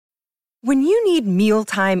When you need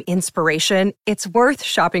mealtime inspiration, it's worth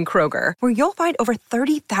shopping Kroger, where you'll find over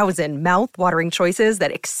 30,000 mouth-watering choices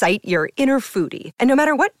that excite your inner foodie. And no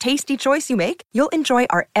matter what tasty choice you make, you'll enjoy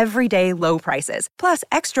our everyday low prices, plus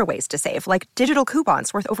extra ways to save, like digital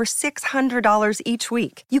coupons worth over $600 each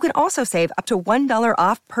week. You can also save up to $1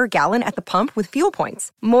 off per gallon at the pump with fuel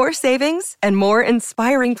points. More savings and more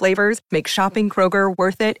inspiring flavors make shopping Kroger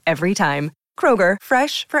worth it every time. Kroger,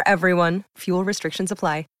 fresh for everyone. Fuel restrictions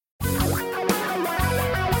apply.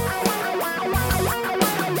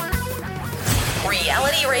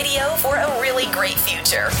 Reality radio for a really great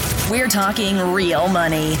future. We're talking real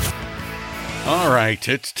money. All right,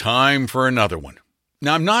 it's time for another one.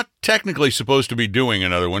 Now, I'm not technically supposed to be doing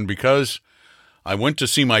another one because I went to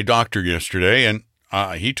see my doctor yesterday, and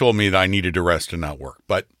he told me that I needed to rest and not work.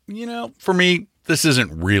 But, for me, this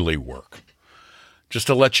isn't really work. Just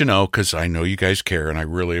to let you know, because I know you guys care, and I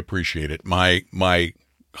really appreciate it. My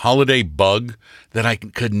holiday bug that I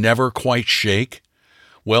could never quite shake,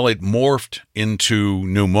 well, it morphed into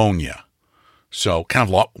pneumonia. So kind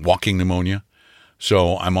of walking pneumonia.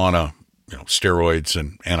 So I'm on steroids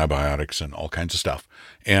and antibiotics and all kinds of stuff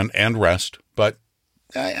and rest. But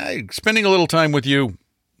I spending a little time with you,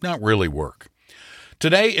 not really work.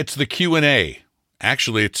 Today, it's the Q&A.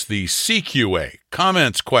 Actually, it's the CQA,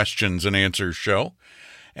 comments, questions, and answers show.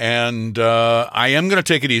 And I am going to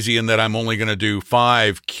take it easy in that I'm only going to do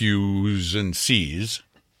 5 Q's and C's.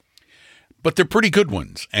 But they're pretty good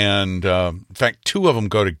ones. And in fact, 2 of them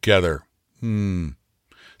go together.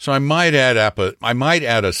 So I might add a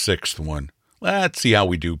 6th one. Let's see how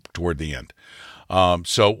we do toward the end.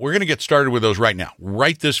 So we're going to get started with those right now,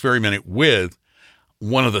 right this very minute, with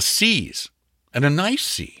one of the C's, and a nice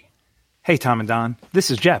C. Hey, Tom and Don. This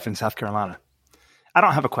is Jeff in South Carolina. I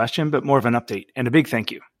don't have a question, but more of an update and a big thank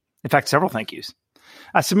you. In fact, several thank yous.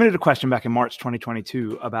 I submitted a question back in March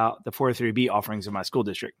 2022 about the 403B offerings in my school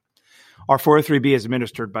district. Our 403B is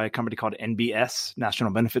administered by a company called NBS,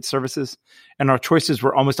 National Benefits Services, and our choices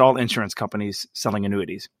were almost all insurance companies selling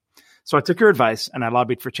annuities. So I took your advice and I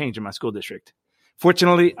lobbied for change in my school district.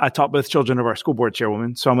 Fortunately, I taught both children of our school board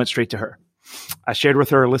chairwoman, so I went straight to her. I shared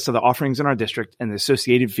with her a list of the offerings in our district and the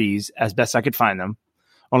associated fees as best I could find them.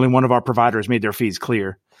 Only one of our providers made their fees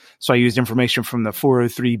clear, so I used information from the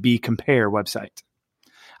 403B Compare website.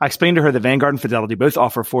 I explained to her that Vanguard and Fidelity both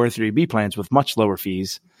offer 403B plans with much lower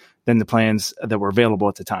fees than the plans that were available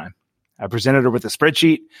at the time. I presented her with a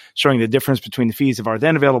spreadsheet showing the difference between the fees of our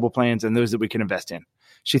then available plans and those that we can invest in.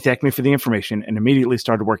 She thanked me for the information and immediately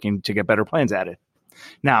started working to get better plans added.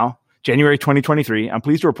 Now, January 2023, I'm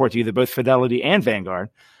pleased to report to you that both Fidelity and Vanguard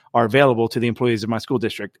are available to the employees of my school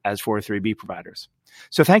district as 403B providers.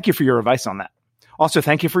 So thank you for your advice on that. Also,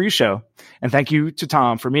 thank you for your show, and thank you to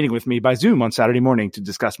Tom for meeting with me by Zoom on Saturday morning to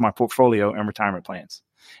discuss my portfolio and retirement plans.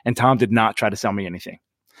 And Tom did not try to sell me anything.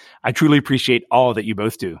 I truly appreciate all that you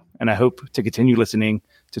both do, and I hope to continue listening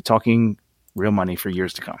to Talking Real Money for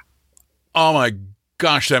years to come. Oh my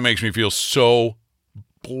gosh, that makes me feel so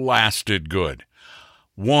blasted good.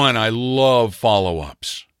 1, I love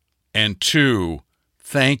follow-ups. And 2,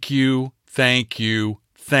 thank you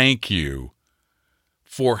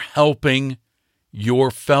for helping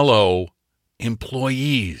your fellow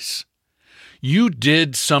employees. You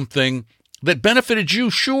did something that benefited you,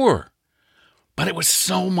 sure. But it was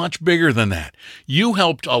so much bigger than that. You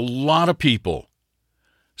helped a lot of people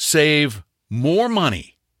save more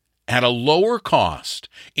money at a lower cost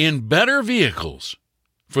in better vehicles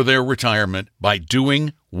for their retirement by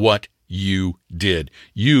doing what you did.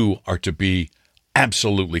 You are to be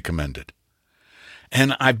absolutely commended.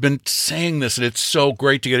 And I've been saying this, and it's so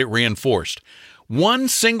great to get it reinforced. One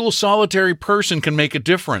single solitary person can make a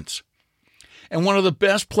difference. And one of the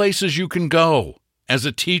best places you can go as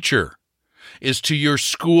a teacher is to your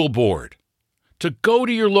school board, to go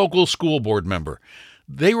to your local school board member.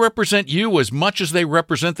 They represent you as much as they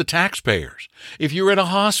represent the taxpayers. If you're at a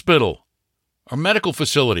hospital or medical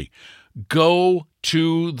facility, go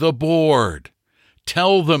to the board.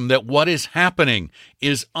 Tell them that what is happening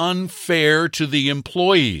is unfair to the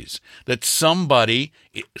employees, that somebody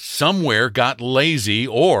somewhere got lazy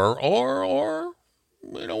or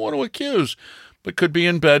we don't want to accuse, but could be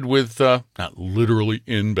in bed with, not literally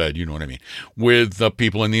in bed, you know what I mean, with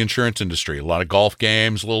people in the insurance industry. A lot of golf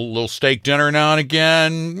games, little steak dinner now and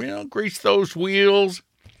again, grease those wheels.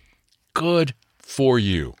 Good for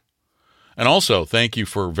you. And also, thank you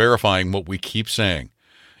for verifying what we keep saying.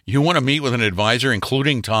 You want to meet with an advisor,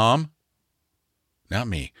 including Tom? Not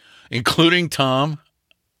me. Including Tom?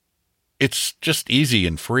 It's just easy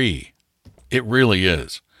and free. It really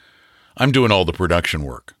is. I'm doing all the production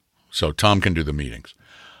work, so Tom can do the meetings.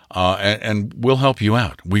 and we'll help you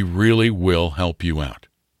out. We really will help you out.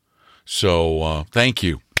 So thank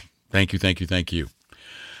you. Thank you.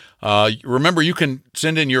 Remember, you can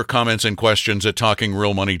send in your comments and questions at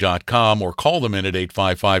talkingrealmoney.com or call them in at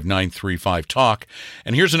 855-935-TALK.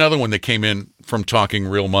 And here's another one that came in from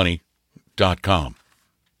talkingrealmoney.com.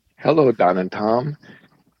 Hello, Don and Tom.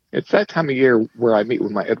 It's that time of year where I meet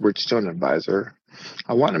with my Edward Stone advisor.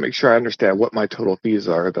 I want to make sure I understand what my total fees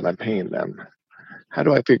are that I'm paying them. How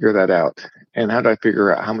do I figure that out? And how do I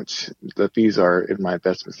figure out how much the fees are in my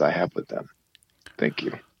investments I have with them? Thank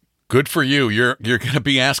you. Good for you. You're going to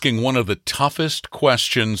be asking one of the toughest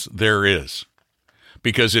questions there is,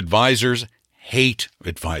 because advisors hate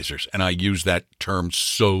advisors, and I use that term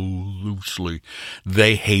so loosely.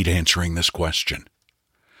 They hate answering this question,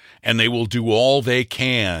 and they will do all they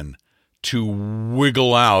can to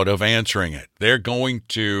wiggle out of answering it. They're going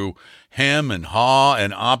to hem and haw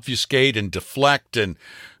and obfuscate and deflect and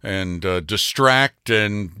distract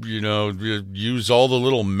and, use all the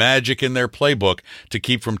little magic in their playbook to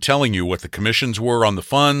keep from telling you what the commissions were on the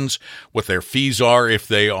funds, what their fees are if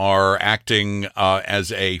they are acting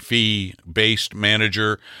as a fee-based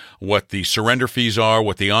manager, what the surrender fees are,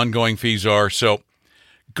 what the ongoing fees are. So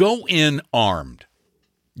go in armed.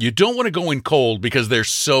 You don't want to go in cold because they're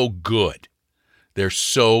so good. They're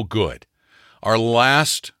so good. Our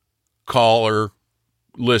last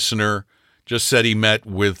listener just said he met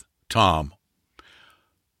with Tom.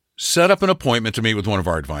 Set up an appointment to meet with one of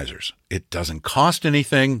our advisors. It doesn't cost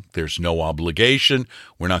anything. There's no obligation.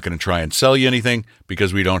 We're not going to try and sell you anything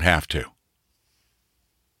because we don't have to.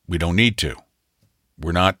 We don't need to.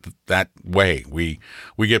 We're not that way. We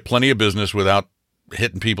get plenty of business without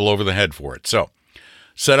hitting people over the head for it. So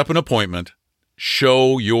set up an appointment.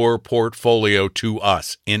 Show your portfolio to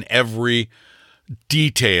us in every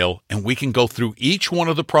detail, and we can go through each one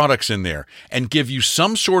of the products in there and give you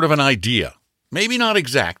some sort of an idea. Maybe not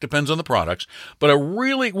exact, depends on the products, but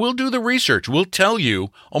we'll do the research. We'll tell you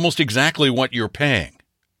almost exactly what you're paying.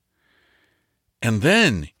 And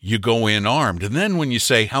then you go in armed. And then when you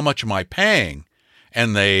say, how much am I paying?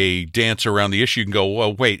 And they dance around the issue, you can go,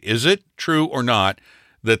 well, wait, is it true or not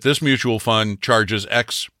that this mutual fund charges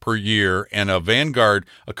X per year, and a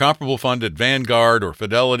comparable fund at Vanguard or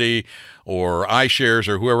Fidelity or iShares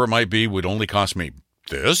or whoever it might be would only cost me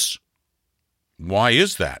this? Why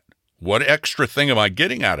is that? What extra thing am I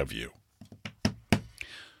getting out of you?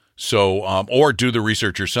 So, or do the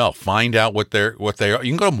research yourself. Find out what they are.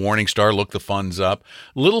 You can go to Morningstar, look the funds up.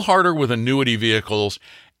 A little harder with annuity vehicles.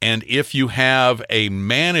 And if you have a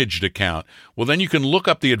managed account, well, then you can look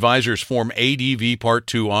up the Advisor's Form ADV Part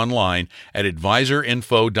 2 online at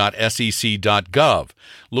advisorinfo.sec.gov.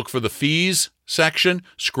 Look for the fees section,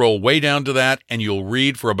 scroll way down to that, and you'll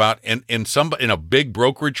read for about, in a big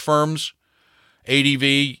brokerage firm's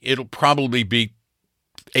ADV, it'll probably be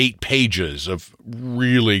 8 pages of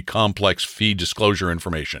really complex fee disclosure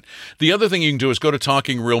information. The other thing you can do is go to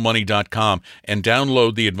talkingrealmoney.com and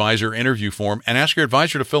download the advisor interview form and ask your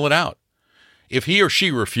advisor to fill it out. If he or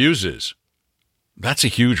she refuses, that's a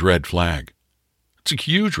huge red flag. It's a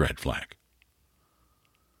huge red flag.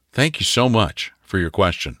 Thank you so much for your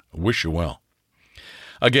question. I wish you well.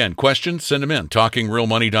 Again, questions, send them in.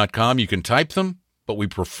 talkingrealmoney.com. You can type them, but we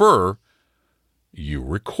prefer you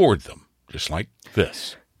record them, just like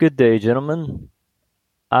this. Good day, gentlemen.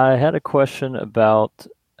 I had a question about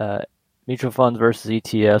mutual funds versus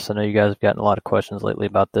ETFs. I know you guys have gotten a lot of questions lately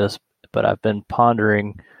about this, but I've been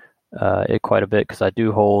pondering it quite a bit because I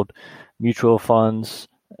do hold mutual funds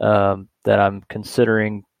that I'm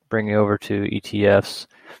considering bringing over to ETFs.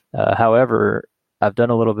 However, I've done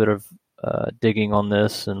a little bit of digging on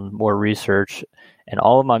this and more research, and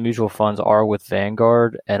all of my mutual funds are with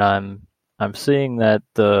Vanguard, and I'm seeing that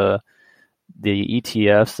the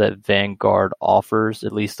ETFs that Vanguard offers,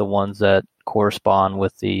 at least the ones that correspond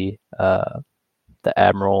with the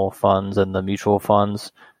Admiral funds and the mutual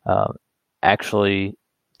funds, actually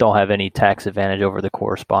don't have any tax advantage over the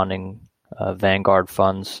corresponding Vanguard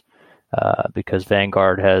funds, because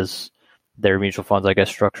Vanguard has their mutual funds, I guess,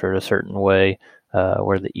 structured a certain way,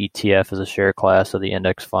 where the ETF is a share class of the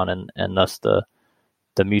index fund, and thus the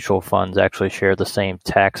mutual funds actually share the same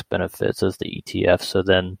tax benefits as the ETF. So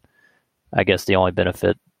then I guess the only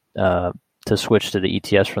benefit to switch to the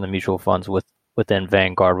ETFs from the mutual funds within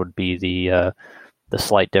Vanguard would be the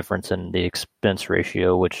slight difference in the expense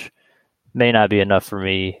ratio, which may not be enough for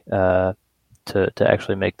me to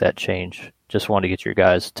actually make that change. Just wanted to get your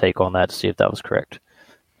guys' take on that to see if that was correct.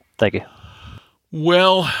 Thank you.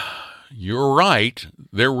 Well, you're right.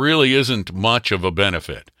 There really isn't much of a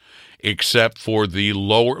benefit, except for the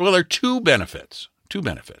lower. Well, there are two benefits.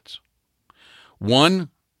 One,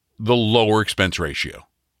 the lower expense ratio.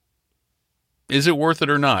 Is it worth it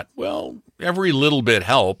or not? Well, every little bit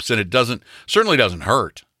helps, and it certainly doesn't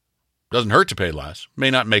hurt. Doesn't hurt to pay less.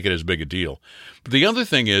 May not make it as big a deal. But the other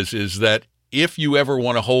thing is that if you ever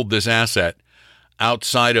want to hold this asset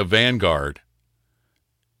outside of Vanguard,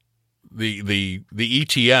 the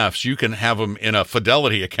ETFs, you can have them in a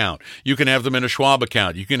Fidelity account. You can have them in a Schwab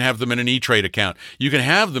account. You can have them in an E-Trade account. You can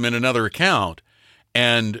have them in another account,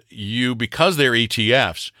 and because they're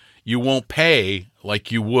ETFs, you won't pay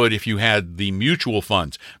like you would if you had the mutual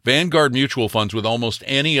funds. Vanguard mutual funds with almost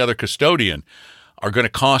any other custodian are going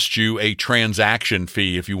to cost you a transaction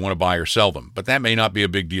fee if you want to buy or sell them. But that may not be a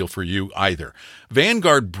big deal for you either.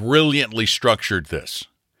 Vanguard brilliantly structured this.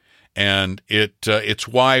 And it's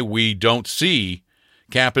why we don't see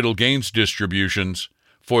capital gains distributions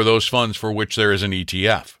for those funds for which there is an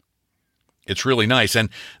ETF. It's really nice. And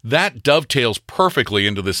that dovetails perfectly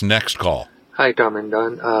into this next call. Hi, Tom and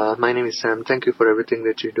Don. My name is Sam. Thank you for everything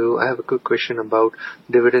that you do. I have a quick question about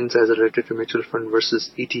dividends as related to mutual fund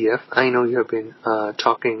versus ETF. I know you have been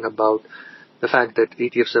talking about the fact that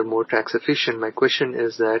ETFs are more tax efficient. My question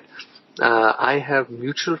is that I have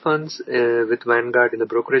mutual funds with Vanguard in the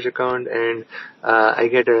brokerage account, and I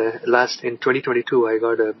get in 2022, I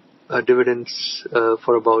got a dividends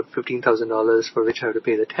for about $15,000 for which I have to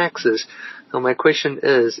pay the taxes. Now, my question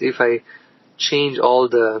is, if I change all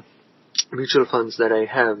the mutual funds that I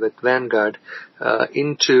have with Vanguard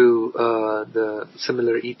into the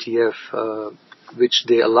similar ETF, which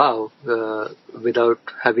they allow without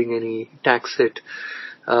having any tax hit,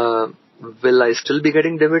 will I still be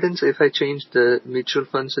getting dividends if I change the mutual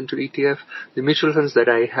funds into ETF? The mutual funds that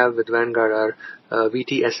I have with Vanguard are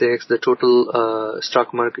VTSAX, the total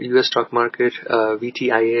stock market, US stock market,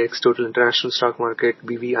 VTIAX, total international stock market,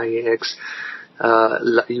 BVIAX,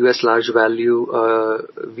 US large value,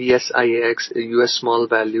 VSIAX, US small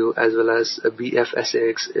value, as well as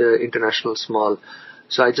VFSAX, international small.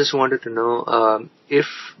 So I just wanted to know if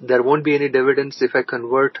there won't be any dividends if I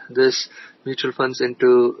convert this mutual funds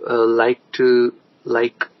into like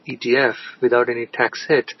ETF without any tax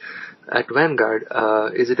hit at Vanguard.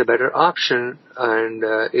 Is it a better option? And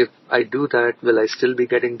if I do that, will I still be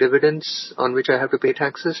getting dividends on which I have to pay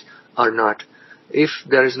taxes or not? If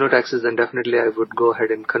there is no taxes, then definitely I would go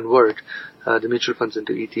ahead and convert the mutual funds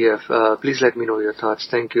into ETF. Please let me know your thoughts.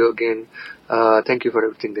 Thank you again. Thank you for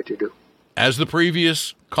everything that you do. As the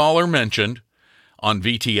previous caller mentioned, on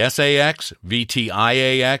VTSAX,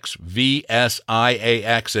 VTIAX,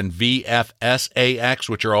 VSIAX, and VFSAX,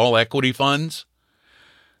 which are all equity funds,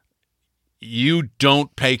 you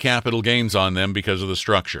don't pay capital gains on them because of the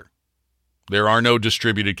structure. There are no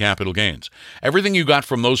distributed capital gains. Everything you got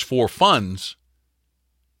from those four funds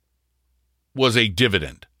was a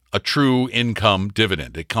dividend, a true income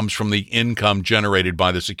dividend. It comes from the income generated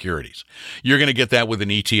by the securities. You're going to get that with an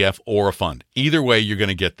ETF or a fund. Either way, you're going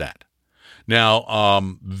to get that. Now,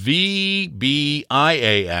 VBIAX,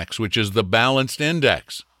 which is the balanced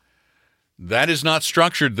index, that is not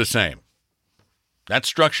structured the same. That's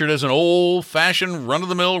structured as an old-fashioned,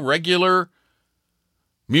 run-of-the-mill, regular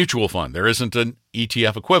mutual fund. There isn't an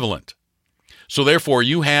ETF equivalent. So therefore,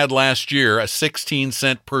 you had last year a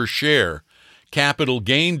 16-cent per share capital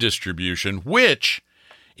gain distribution, which,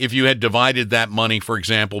 if you had divided that money, for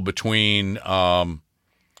example, between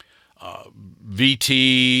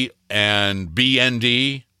VT and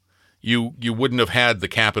BND, you wouldn't have had the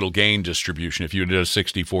capital gain distribution if you did a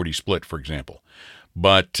 60-40 split, for example.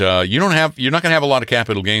 But you're not going to have a lot of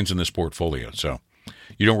capital gains in this portfolio, so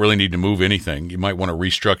you don't really need to move anything. You might want to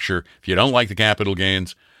restructure. If you don't like the capital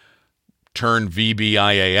gains, turn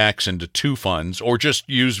VBIAX into two funds, or just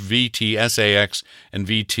use VTSAX and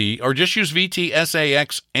VT, or just use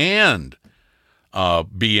VTSAX and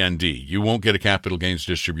BND. You won't get a capital gains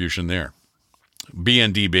distribution there.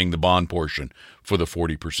 BND being the bond portion for the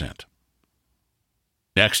 40%.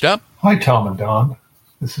 Next up. Hi, Tom and Don.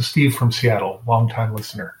 This is Steve from Seattle, longtime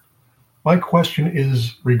listener. My question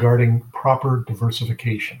is regarding proper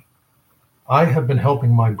diversification. I have been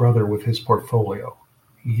helping my brother with his portfolio.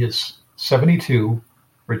 He is 72,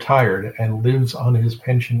 retired, and lives on his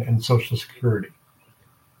pension and Social Security.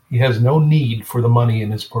 He has no need for the money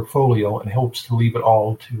in his portfolio and hopes to leave it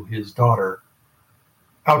all to his daughter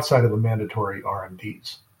outside of the mandatory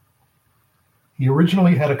RMDs. He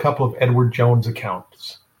originally had a couple of Edward Jones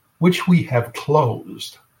accounts, which we have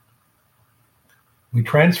closed. We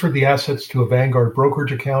transferred the assets to a Vanguard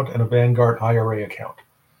brokerage account and a Vanguard IRA account.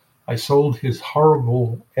 I sold his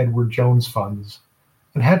horrible Edward Jones funds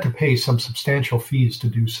and had to pay some substantial fees to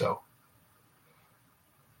do so.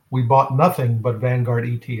 We bought nothing but Vanguard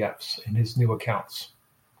ETFs in his new accounts.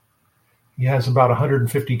 He has about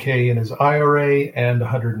 150K in his IRA and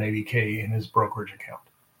 180K in his brokerage account.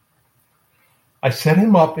 I set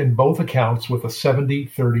him up in both accounts with a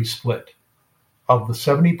 70-30 split. Of the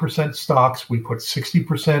 70% stocks, we put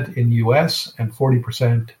 60% in US and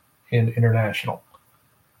 40% in international.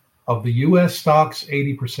 Of the US stocks,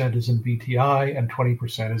 80% is in VTI and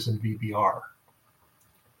 20% is in VBR.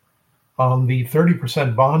 On the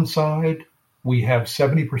 30% bond side, we have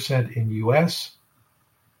 70% in US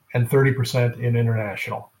and 30% in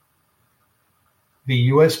international. The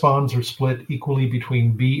US bonds are split equally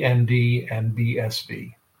between BND and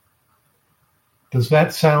BSV. Does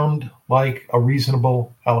that sound like a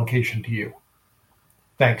reasonable allocation to you?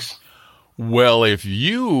 Thanks. Well, if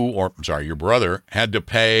your brother had to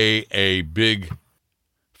pay a big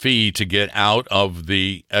fee to get out of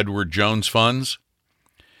the Edward Jones funds,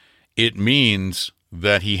 it means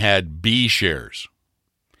that he had B shares.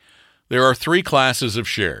 There are three classes of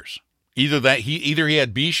shares. Either he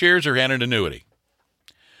had B shares or had an annuity.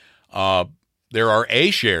 There are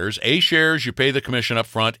A shares. A shares, you pay the commission up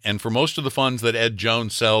front, and for most of the funds that Ed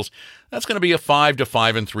Jones sells, that's going to be a 5 to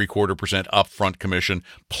 5 3/4% upfront commission,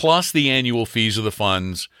 plus the annual fees of the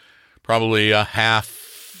funds, probably a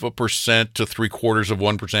 0.5% to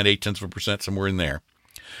 0.75%, 0.8%, somewhere in there.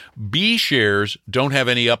 B shares don't have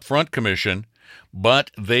any upfront commission,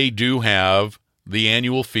 but they do have the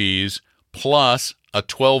annual fees plus a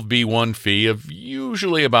 12B1 fee of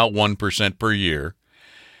usually about 1% per year.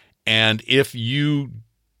 And if you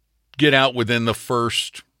get out within the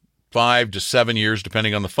first 5 to 7 years,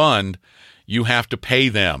 depending on the fund, you have to pay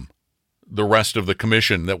them the rest of the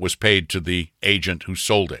commission that was paid to the agent who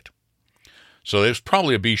sold it. So there's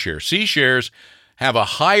probably a B share. C shares have a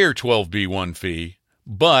higher 12B1 fee,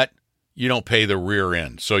 but you don't pay the rear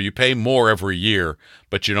end. So you pay more every year,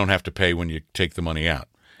 but you don't have to pay when you take the money out.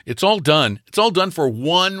 It's all done. It's all done for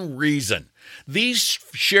one reason. These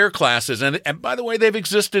share classes, and by the way, they've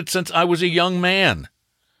existed since I was a young man,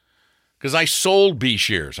 because I sold B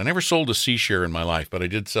shares. I never sold a C share in my life, but I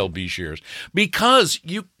did sell B shares, because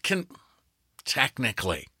you can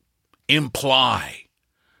technically imply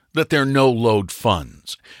that they're no-load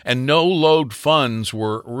funds. And no-load funds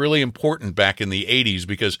were really important back in the 80s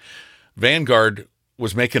because Vanguard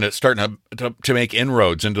was starting to make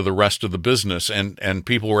inroads into the rest of the business, and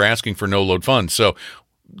people were asking for no-load funds. So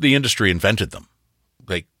the industry invented them.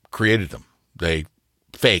 They created them. They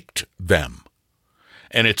faked them.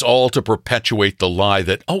 And it's all to perpetuate the lie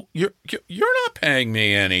that, oh, you're not paying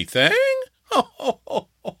me anything. Oh,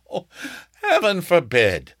 heaven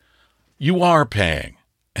forbid. You are paying.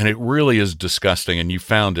 And it really is disgusting, and you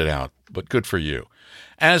found it out, but good for you.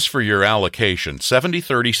 As for your allocation,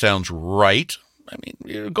 70-30 sounds right. I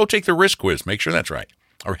mean, go take the risk quiz. Make sure that's right.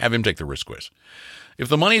 Or have him take the risk quiz. If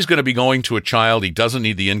the money is going to be going to a child, he doesn't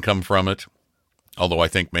need the income from it, although I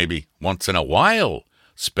think maybe once in a while,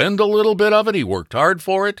 spend a little bit of it. He worked hard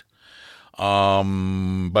for it. But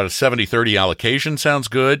a 70-30 allocation sounds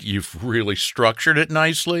good. You've really structured it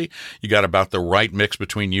nicely. You got about the right mix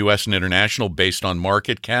between U.S. and international based on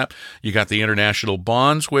market cap. You got the international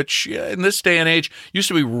bonds, which in this day and age used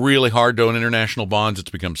to be really hard to own international bonds. It's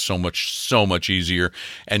become so much easier.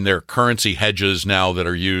 And there are currency hedges now that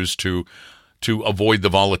are used to avoid the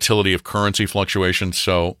volatility of currency fluctuations.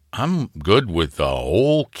 So I'm good with the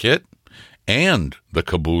whole kit and the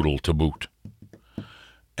caboodle to boot.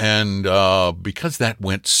 And because that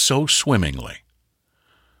went so swimmingly,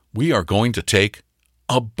 we are going to take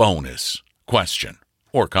a bonus question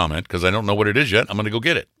or comment, because I don't know what it is yet. I'm going to go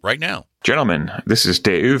get it right now. Gentlemen, this is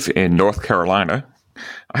Dave in North Carolina.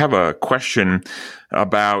 I have a question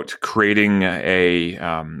about creating a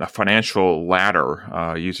financial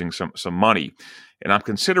ladder using some money. And I'm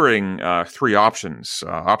considering three options.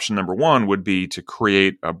 Option number one would be to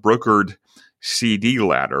create a brokered CD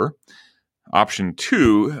ladder. Option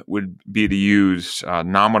two would be to use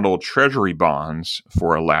nominal treasury bonds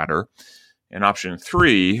for a ladder. And option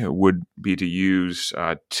three would be to use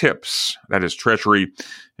TIPS, that is Treasury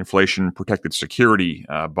Inflation Protected Security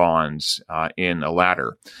bonds in a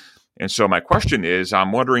ladder. And so my question is,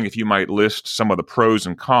 I'm wondering if you might list some of the pros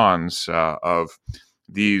and cons of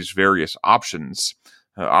these various options.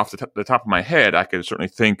 Off the top of my head, I could certainly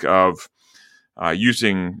think of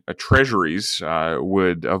using treasuries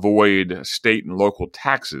would avoid state and local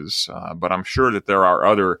taxes, but I'm sure that there are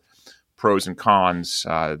other pros and cons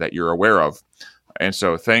that you're aware of. And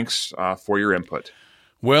so thanks for your input.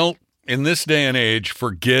 Well, in this day and age,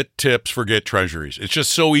 forget TIPS, forget treasuries. It's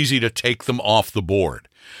just so easy to take them off the board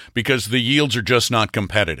because the yields are just not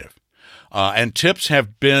competitive. And TIPS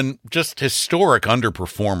have been just historic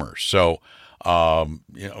underperformers. So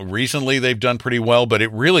Recently they've done pretty well, but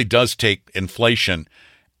it really does take inflation,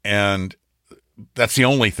 and that's the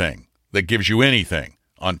only thing that gives you anything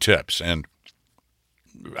on tips. And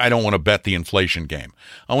I don't want to bet the inflation game.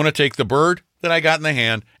 I want to take the bird that I got in the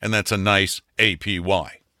hand, and that's a nice APY.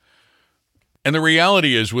 And the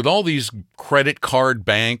reality is, with all these credit card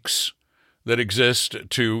banks that exist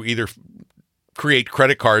to either create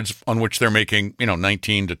credit cards on which they're making,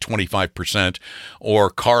 19 to 25%,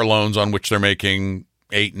 or car loans on which they're making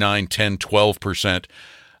 8, 9, 10, 12%,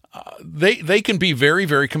 they can be very,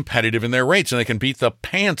 very competitive in their rates, and they can beat the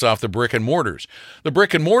pants off the brick and mortars. The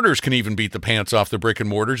brick and mortars can even beat the pants off the brick and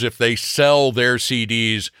mortars if they sell their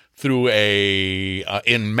CDs through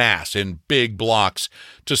in mass, in big blocks,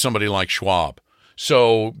 to somebody like Schwab.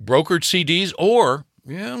 So brokered CDs, or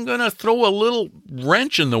I'm going to throw a little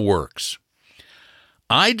wrench in the works.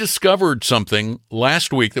 I discovered something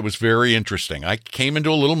last week that was very interesting. I came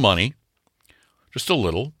into a little money, just a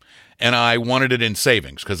little, and I wanted it in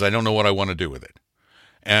savings because I don't know what I want to do with it.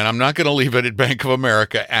 And I'm not going to leave it at Bank of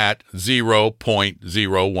America at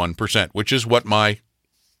 0.01%, which is what my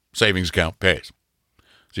savings account pays,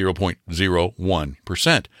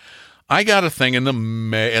 0.01%. I got a thing in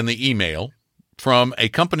the email from a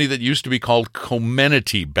company that used to be called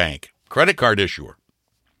Comenity Bank, credit card issuer.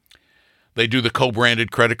 They do the co-branded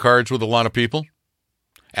credit cards with a lot of people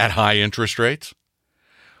at high interest rates.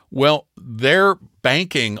 Well, their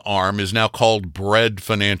banking arm is now called Bread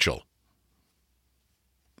Financial.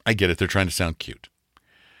 I get it. They're trying to sound cute.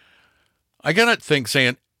 I got to think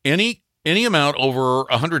saying any amount over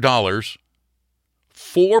 $100,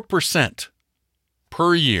 4%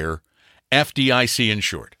 per year, FDIC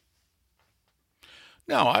insured.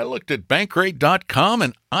 Now, I looked at Bankrate.com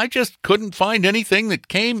and I just couldn't find anything that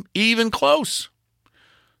came even close.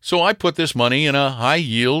 So I put this money in a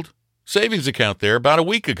high-yield savings account there about a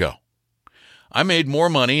week ago. I made more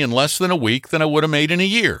money in less than a week than I would have made in a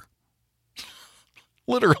year.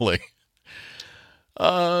 Literally.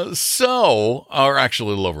 Or actually a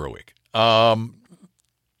little over a week. But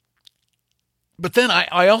then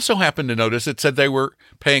I also happened to notice it said they were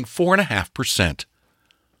paying 4.5%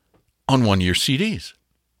 on one-year CDs.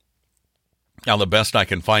 Now, the best I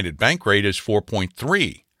can find at Bankrate is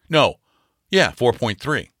 4.3.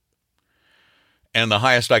 4.3. And the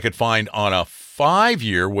highest I could find on a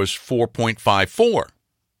 5-year was 4.54.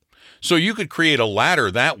 So you could create a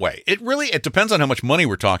ladder that way. It depends on how much money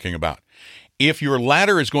we're talking about. If your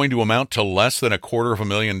ladder is going to amount to less than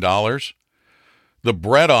 $250,000, the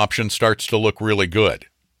bread option starts to look really good.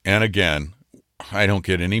 And again, I don't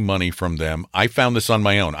get any money from them. I found this on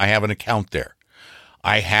my own. I have an account there.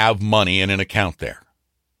 I have money in an account there.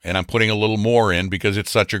 And I'm putting a little more in because it's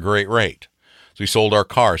such a great rate. So we sold our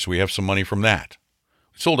car, so we have some money from that.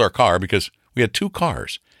 We sold our car because we had 2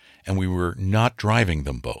 cars, and we were not driving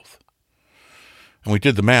them both. And we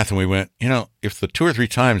did the math, and we went, if the 2 or 3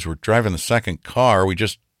 times we're driving the second car, we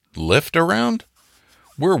just lift around,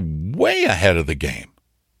 we're way ahead of the game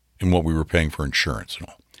in what we were paying for insurance and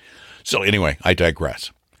all. So anyway, I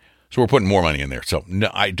digress. So we're putting more money in there. So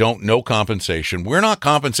no compensation. We're not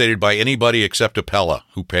compensated by anybody except Appella,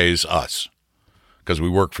 who pays us because we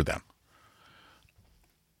work for them.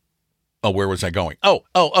 Oh, where was I going?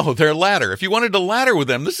 Oh, their ladder. If you wanted to ladder with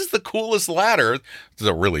them, this is the coolest ladder. This is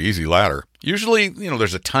a really easy ladder. Usually,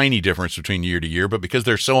 there's a tiny difference between year to year, but because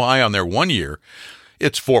they're so high on their 1 year,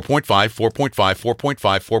 it's 4.5, 4.5, 4.5,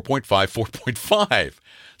 4.5, 4.5.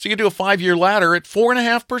 So you can do a 5-year ladder at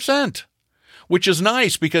 4.5%, which is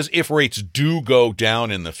nice because if rates do go down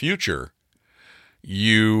in the future,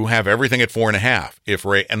 you have everything at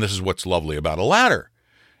 4.5. And this is what's lovely about a ladder.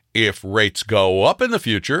 If rates go up in the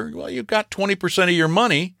future, well, you've got 20% of your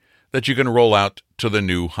money that you can roll out to the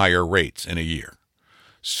new higher rates in a year.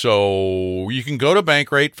 So you can go to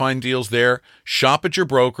Bankrate, find deals there, shop at your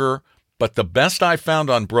broker. But the best I found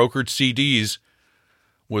on brokered CDs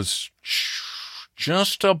was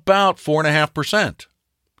just about 4.5%.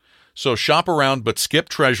 So shop around, but skip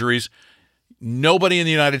treasuries. Nobody in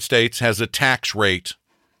the United States has a tax rate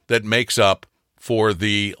that makes up for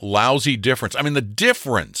the lousy difference. I mean, the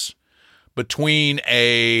difference between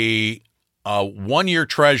a 1-year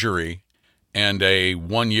treasury and a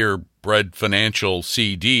 1-year Bread Financial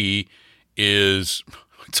CD it's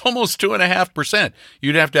almost 2.5%.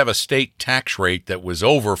 You'd have to have a state tax rate that was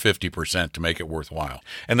over 50% to make it worthwhile.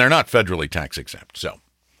 And they're not federally tax exempt. So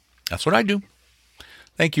that's what I do.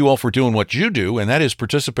 Thank you all for doing what you do, and that is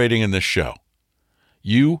participating in this show.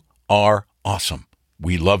 You are awesome.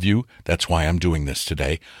 We love you. That's why I'm doing this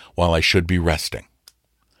today while I should be resting.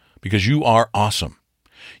 Because you are awesome.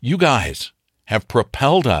 You guys have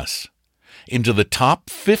propelled us into the top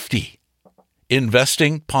 50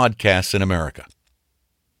 investing podcasts in America.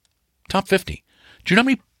 Top 50. Do you know how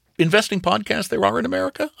many investing podcasts there are in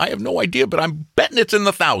America? I have no idea, but I'm betting it's in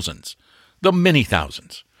the thousands, the many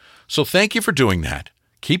thousands. So thank you for doing that.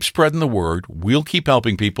 Keep spreading the word. We'll keep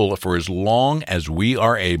helping people for as long as we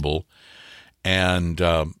are able. And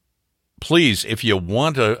please, if you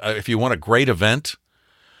want a great event,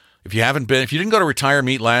 if you didn't go to Retire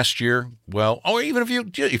Meet last year, well, or even if you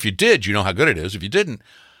did, you know how good it is. If you didn't,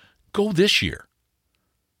 go this year.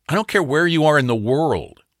 I don't care where you are in the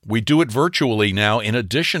world. We do it virtually now in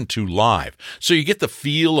addition to live. So you get the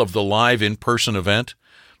feel of the live in-person event,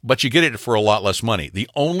 but you get it for a lot less money. The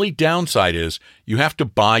only downside is you have to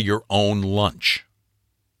buy your own lunch.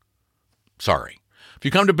 Sorry. If you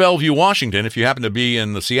come to Bellevue, Washington, if you happen to be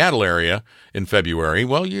in the Seattle area in February,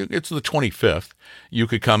 well, it's the 25th. You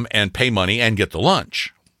could come and pay money and get the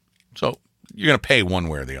lunch. So you're going to pay one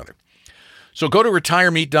way or the other. So go to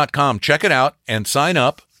retiremeet.com, check it out, and sign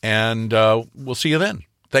up, and we'll see you then.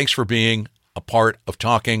 Thanks for being a part of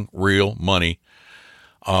Talking Real Money.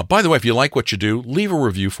 By the way, if you like what you do, leave a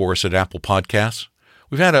review for us at Apple Podcasts.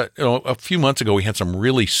 We've had a few months ago, we had some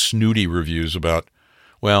really snooty reviews about,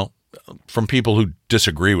 well, from people who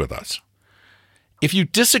disagree with us. If you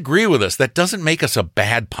disagree with us, that doesn't make us a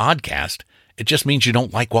bad podcast. It just means you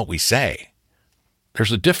don't like what we say.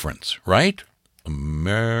 There's a difference, right?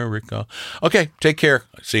 America. Okay, take care.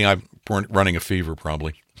 See, I'm running a fever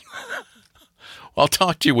probably. I'll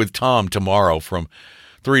talk to you with Tom tomorrow from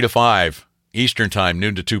 3 to 5 Eastern Time,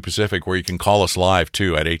 noon to 2 Pacific, where you can call us live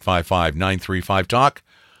too at 855-935-TALK.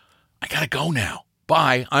 I got to go now.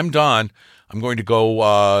 Bye. I'm Don. I'm going to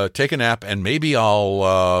go take a nap, and maybe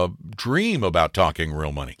I'll dream about talking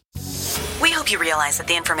real money. We hope you realize that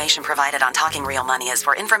the information provided on Talking Real Money is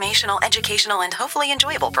for informational, educational, and hopefully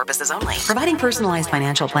enjoyable purposes only. Providing personalized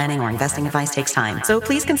financial planning or investing advice takes time, so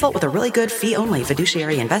please consult with a really good fee-only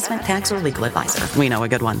fiduciary investment, tax, or legal advisor. We know a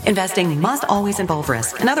good one. Investing must always involve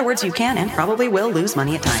risk. In other words, you can and probably will lose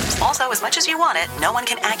money at times. Also, as much as you want it, no one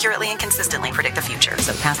can accurately and consistently predict the future.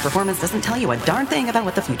 So past performance doesn't tell you a darn thing about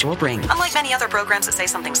what the future will bring. Unlike many other programs that say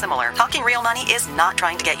something similar, Talking Real Money is not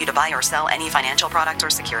trying to get you to buy or sell any financial products or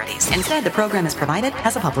securities. Instead, the program is provided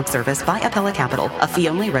as a public service by Appella Capital, a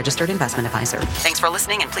fee-only registered investment advisor. Thanks for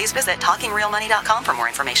listening, and please visit TalkingRealMoney.com for more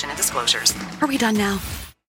information and disclosures. Are we done now?